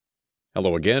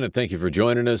Hello again, and thank you for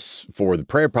joining us for the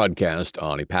prayer podcast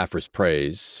on Epaphras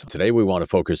Praise. Today, we want to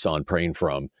focus on praying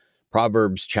from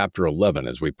Proverbs chapter 11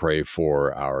 as we pray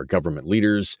for our government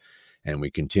leaders and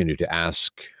we continue to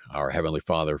ask our Heavenly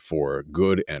Father for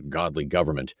good and godly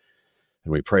government.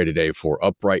 And we pray today for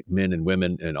upright men and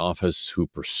women in office who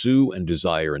pursue and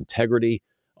desire integrity,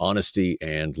 honesty,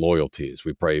 and loyalty as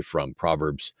we pray from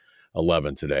Proverbs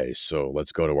 11 today. So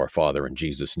let's go to our Father in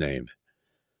Jesus' name.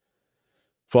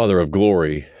 Father of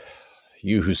glory,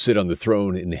 you who sit on the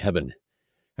throne in heaven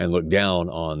and look down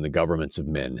on the governments of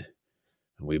men.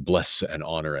 We bless and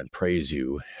honor and praise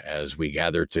you as we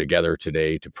gather together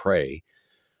today to pray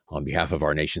on behalf of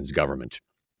our nation's government.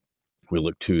 We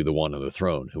look to the one on the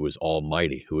throne who is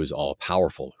almighty, who is all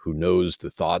powerful, who knows the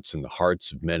thoughts and the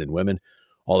hearts of men and women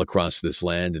all across this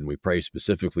land. And we pray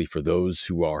specifically for those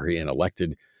who are in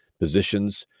elected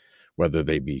positions, whether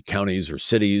they be counties or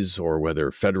cities or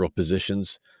whether federal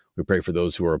positions. We pray for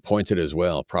those who are appointed as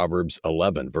well. Proverbs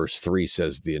 11, verse 3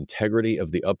 says, "The integrity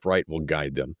of the upright will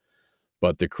guide them,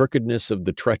 but the crookedness of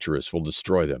the treacherous will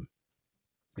destroy them."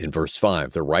 In verse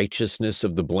 5, "The righteousness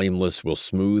of the blameless will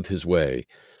smooth his way,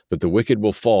 but the wicked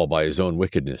will fall by his own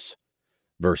wickedness."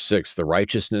 Verse 6, "The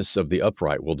righteousness of the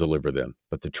upright will deliver them,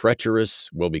 but the treacherous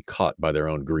will be caught by their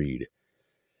own greed."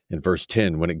 In verse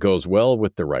 10, "When it goes well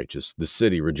with the righteous, the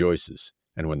city rejoices,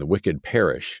 and when the wicked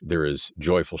perish, there is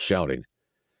joyful shouting."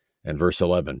 And verse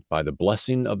 11, "By the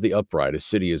blessing of the upright a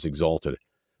city is exalted,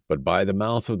 but by the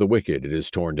mouth of the wicked it is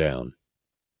torn down."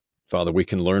 Father, we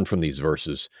can learn from these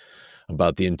verses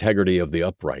about the integrity of the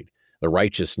upright, the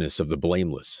righteousness of the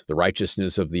blameless, the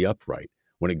righteousness of the upright.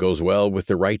 When it goes well with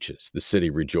the righteous, the city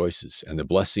rejoices, and the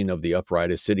blessing of the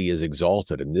upright a city is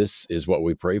exalted. And this is what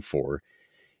we pray for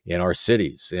in our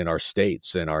cities, in our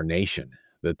states, in our nation,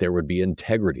 that there would be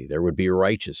integrity, there would be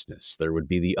righteousness, there would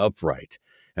be the upright,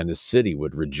 and the city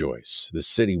would rejoice. The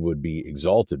city would be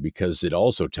exalted because it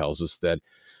also tells us that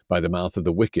by the mouth of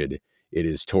the wicked it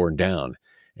is torn down,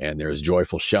 and there is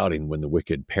joyful shouting when the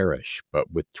wicked perish. But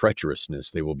with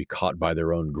treacherousness they will be caught by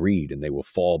their own greed, and they will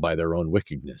fall by their own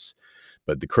wickedness.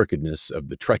 But the crookedness of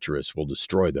the treacherous will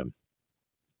destroy them.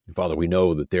 And Father, we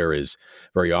know that there is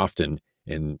very often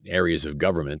in areas of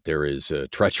government, there is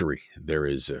treachery, there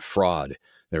is fraud,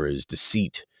 there is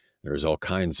deceit, there is all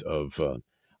kinds of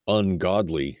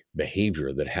ungodly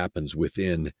behavior that happens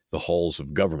within the halls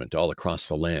of government all across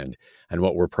the land. And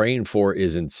what we're praying for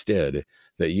is instead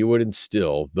that you would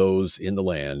instill those in the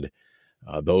land,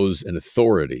 those in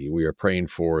authority. We are praying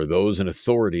for those in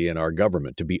authority in our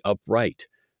government to be upright,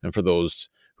 and for those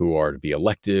who are to be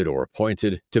elected or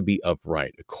appointed to be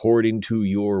upright according to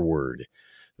your word,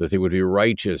 that they would be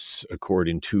righteous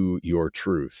according to your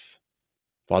truth.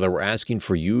 Father, we're asking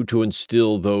for you to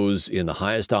instill those in the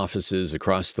highest offices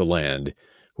across the land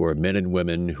who are men and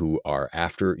women who are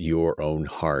after your own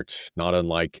heart, not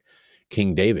unlike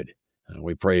King David.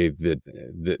 We pray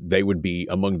that they would be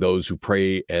among those who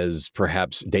pray as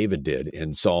perhaps David did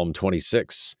in Psalm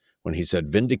 26, when he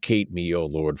said, "Vindicate me, O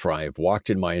Lord, for I have walked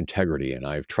in my integrity, and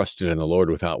I have trusted in the Lord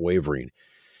without wavering.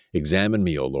 Examine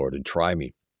me, O Lord, and try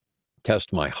me.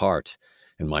 Test my heart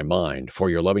and my mind, for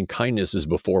your loving kindness is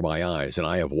before my eyes, and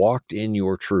I have walked in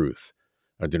your truth.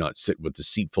 I do not sit with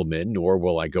deceitful men, nor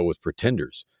will I go with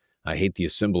pretenders. I hate the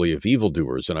assembly of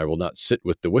evildoers, and I will not sit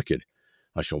with the wicked.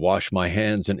 I shall wash my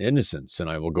hands in innocence, and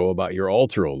I will go about your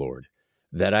altar, O Lord,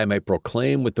 that I may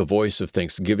proclaim with the voice of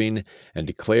thanksgiving and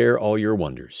declare all your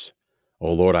wonders.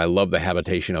 O Lord, I love the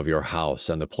habitation of your house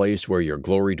and the place where your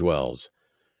glory dwells.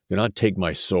 Do not take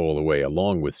my soul away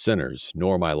along with sinners,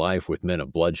 nor my life with men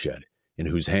of bloodshed, in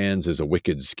whose hands is a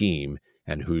wicked scheme,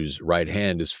 and whose right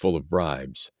hand is full of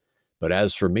bribes. But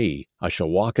as for me, I shall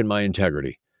walk in my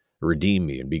integrity. Redeem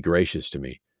me and be gracious to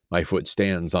me. My foot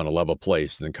stands on a level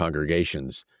place in the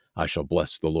congregations. I shall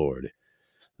bless the Lord."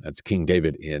 That's King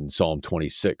David in Psalm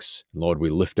 26. Lord, we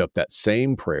lift up that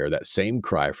same prayer, that same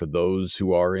cry for those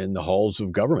who are in the halls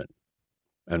of government.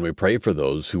 And we pray for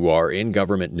those who are in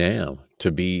government now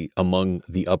to be among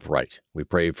the upright. We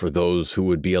pray for those who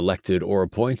would be elected or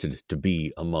appointed to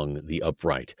be among the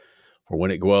upright. For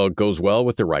when it goes well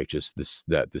with the righteous,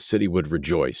 that the city would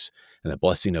rejoice, and the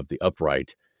blessing of the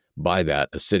upright, by that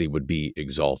a city would be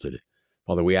exalted.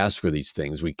 Father, we ask for these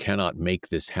things. We cannot make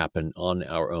this happen on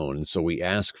our own, so we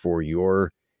ask for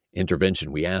your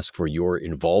intervention. We ask for your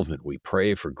involvement. We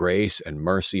pray for grace and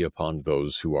mercy upon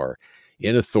those who are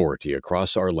in authority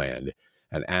across our land,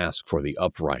 and ask for the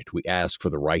upright. We ask for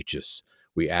the righteous.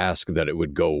 We ask that it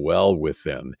would go well with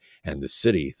them, and the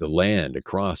city, the land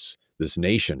across this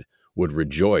nation would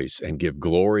rejoice and give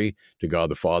glory to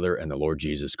God the Father and the Lord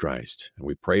Jesus Christ. And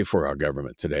we pray for our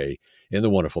government today in the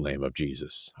wonderful name of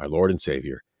Jesus, our Lord and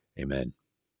Savior. Amen.